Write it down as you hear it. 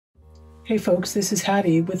Hey folks, this is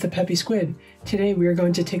Hattie with the Peppy Squid. Today we are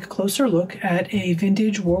going to take a closer look at a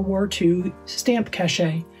vintage World War II stamp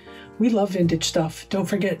cachet. We love vintage stuff. Don't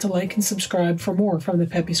forget to like and subscribe for more from the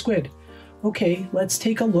Peppy Squid. Okay, let's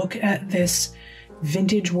take a look at this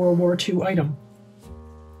vintage World War II item.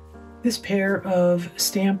 This pair of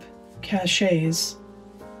stamp cachets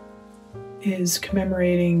is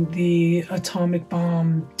commemorating the Atomic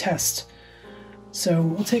Bomb Test. So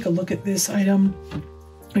we'll take a look at this item.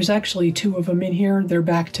 There's actually two of them in here. They're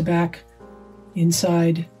back to back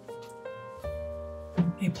inside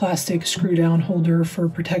a plastic screw down holder for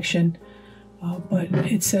protection. But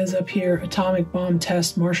it says up here, Atomic Bomb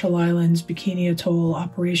Test, Marshall Islands, Bikini Atoll,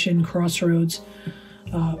 Operation Crossroads.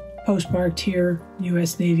 Postmarked here,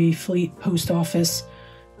 U.S. Navy Fleet Post Office.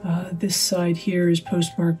 This side here is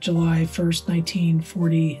postmarked July 1st,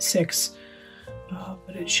 1946.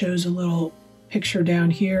 But it shows a little picture down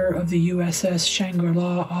here of the U.S.S.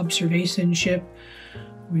 Shangri-La observation ship,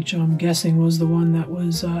 which I'm guessing was the one that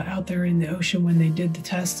was out there in the ocean when they did the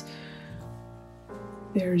test.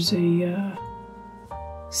 There's a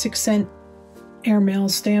 6-cent airmail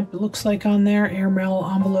stamp, it looks like, on there, airmail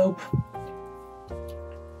envelope.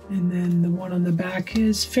 And then the one on the back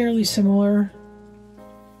is fairly similar.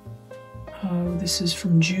 This is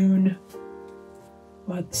from June,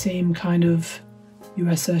 but same kind of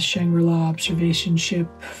U.S.S. Shangri-La observation ship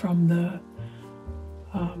from the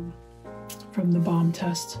bomb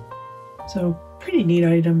test. So pretty neat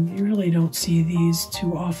item. You really don't see these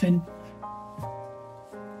too often.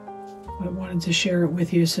 I wanted to share it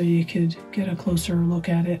with you so you could get a closer look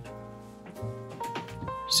at it.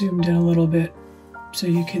 Zoomed in a little bit so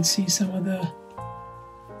you could see some of the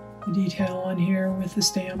detail on here with the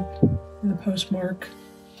stamp and the postmark.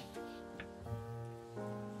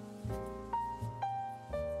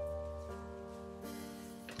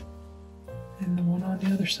 And the one on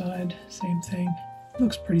the other side, same thing.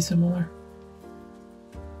 Looks pretty similar.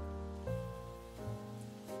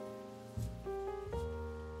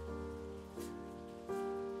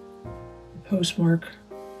 The postmark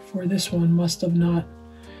for this one must have not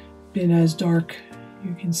been as dark.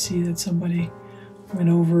 You can see that somebody went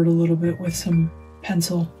over it a little bit with some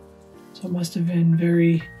pencil, so it must have been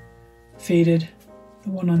very faded.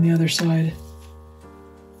 The one on the other side,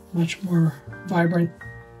 much more vibrant.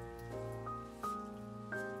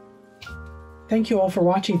 Thank you all for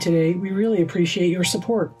watching today. We really appreciate your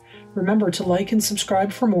support. Remember to like and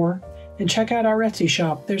subscribe for more, and check out our Etsy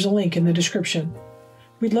shop. There's a link in the description.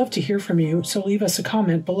 We'd love to hear from you, so leave us a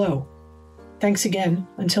comment below. Thanks again.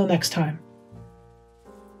 Until next time.